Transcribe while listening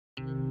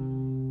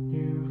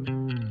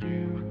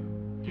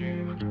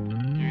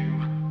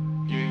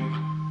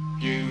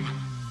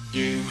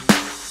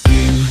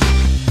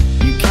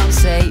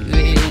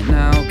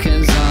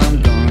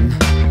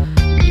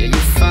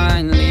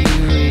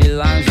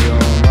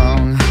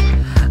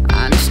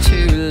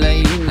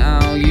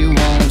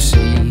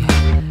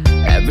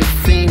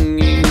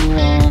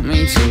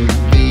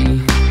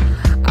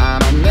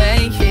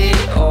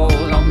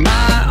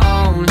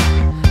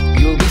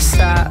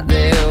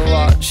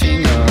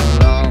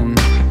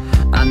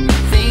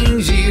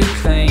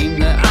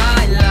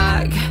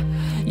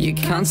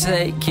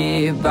take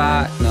it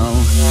back, no.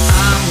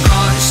 I've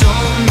got so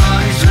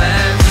much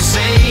left to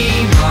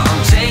say, but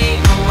I'll take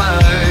my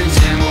words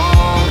and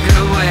walk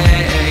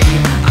away.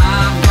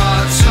 I've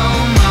got so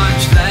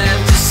much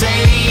left to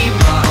say,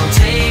 but I'll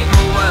take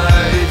my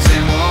words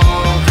and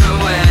walk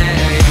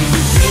away.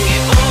 Bring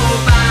it all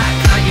back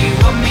like you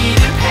want me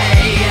to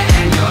pay,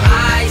 and your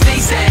eyes,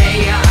 they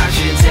say I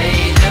should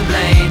take the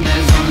blame.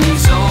 There's only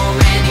so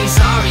many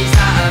sorries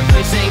that a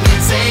person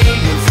can say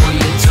before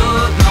you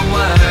took my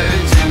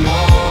words and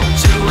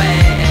walked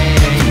away.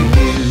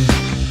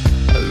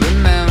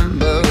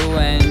 Remember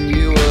when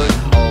you would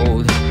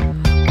hold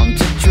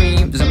onto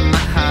dreams in my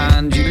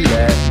hand, you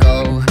let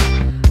go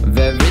of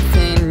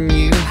everything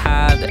you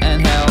had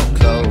and held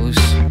close.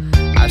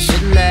 I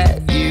should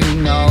let you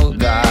know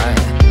that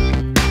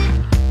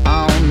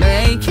I'll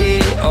make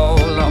it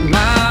all on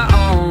my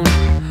own.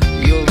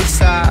 You'll be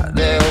sat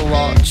there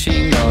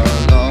watching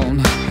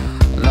alone,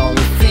 and all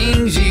the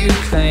things you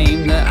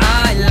claim that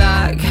I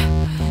lack,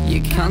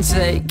 you can't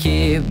take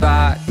it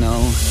back,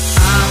 no.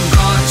 I've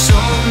got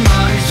so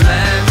much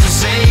left to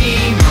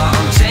say, but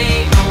I'll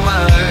take my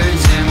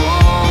words and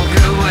walk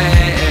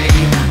away.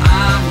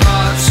 I've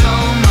got so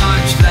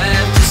much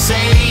left to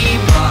say,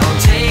 but I'll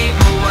take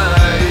my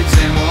words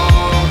and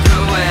walk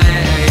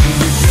away.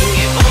 Bring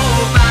it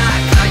all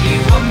back like you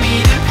want me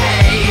to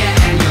pay,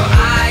 and your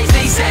eyes,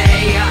 they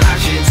say I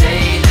should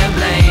take the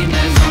blame.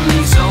 There's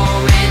only so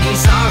many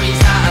sorries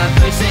that a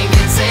person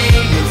can say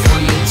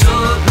before you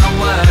took my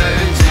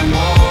words and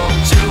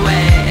walked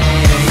away.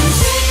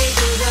 Take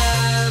the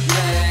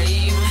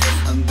blame,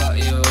 but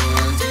you'll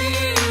do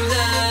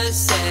the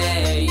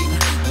same.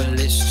 Well,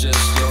 it's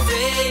just your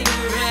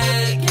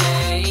favorite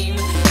game.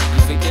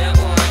 You forget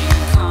what you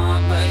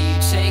can't, but you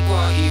take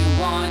what you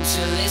want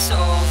till it's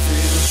all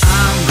through.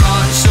 I've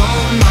got so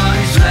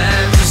much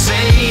left to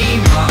say,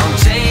 but I'll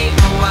take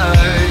my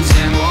words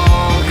and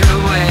walk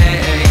away.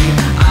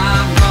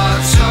 I've got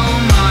so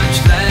much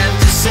left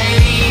to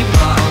say,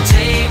 but I'll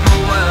take my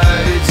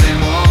words and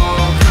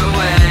walk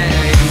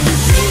away.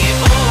 Bring it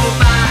all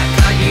back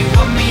like you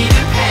want me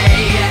to pay,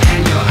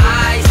 and your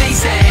eyes, they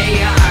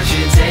say I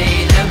should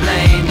take the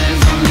blame.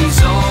 There's only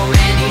so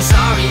many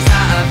sorries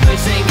that a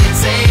person can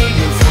say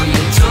before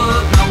you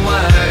took my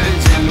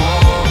words and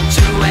walked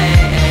away.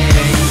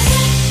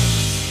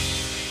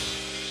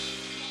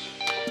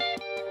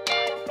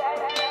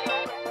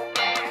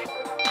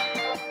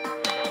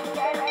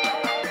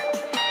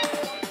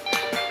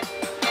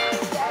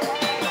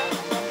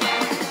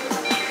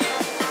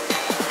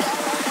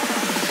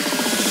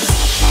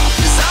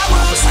 Cause I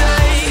will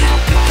stay,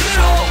 you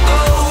don't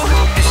go,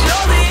 cause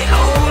you're the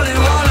only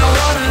one I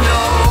wanna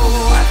know.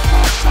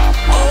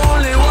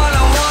 Only one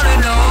I wanna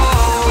know.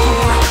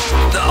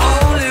 The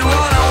only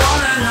one I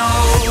wanna know.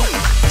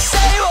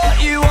 Say what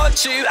you want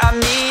to, I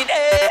mean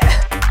it.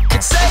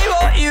 Can say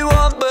what you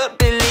want, but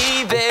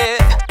believe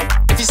it.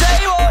 If you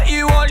say what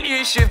you want,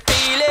 you should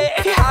feel it.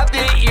 If you have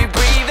it, you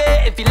breathe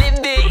it. If you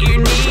live it, you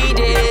need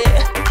it.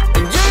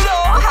 And you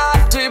don't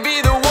have to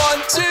be the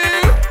one to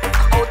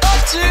hold on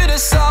to the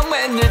sun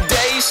when the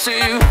day's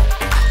through.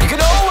 You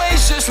can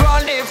always just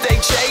run if they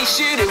chase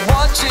you. They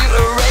want to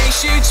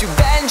erase you, to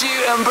bend you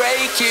and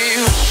break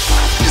you.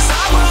 Cause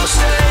I will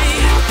stay,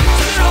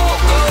 you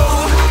don't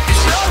go,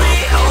 cause you're the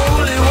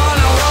only one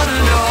I wanna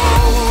know.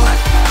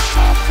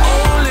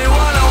 Only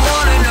one I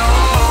wanna know.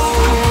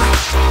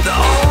 The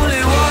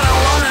only one I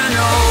wanna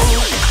know.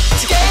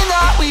 It's a game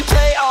that we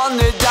play on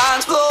the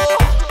dance floor.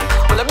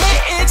 Well, admit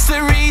it's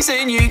the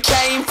reason you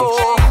came for.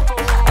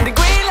 And the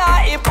green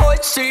light, it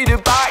points to the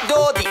back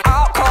door. The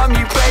outcome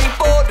you pray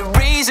for, the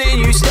reason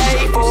you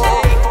stay for.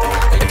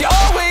 If you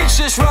always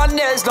just run,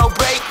 there's no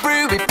break.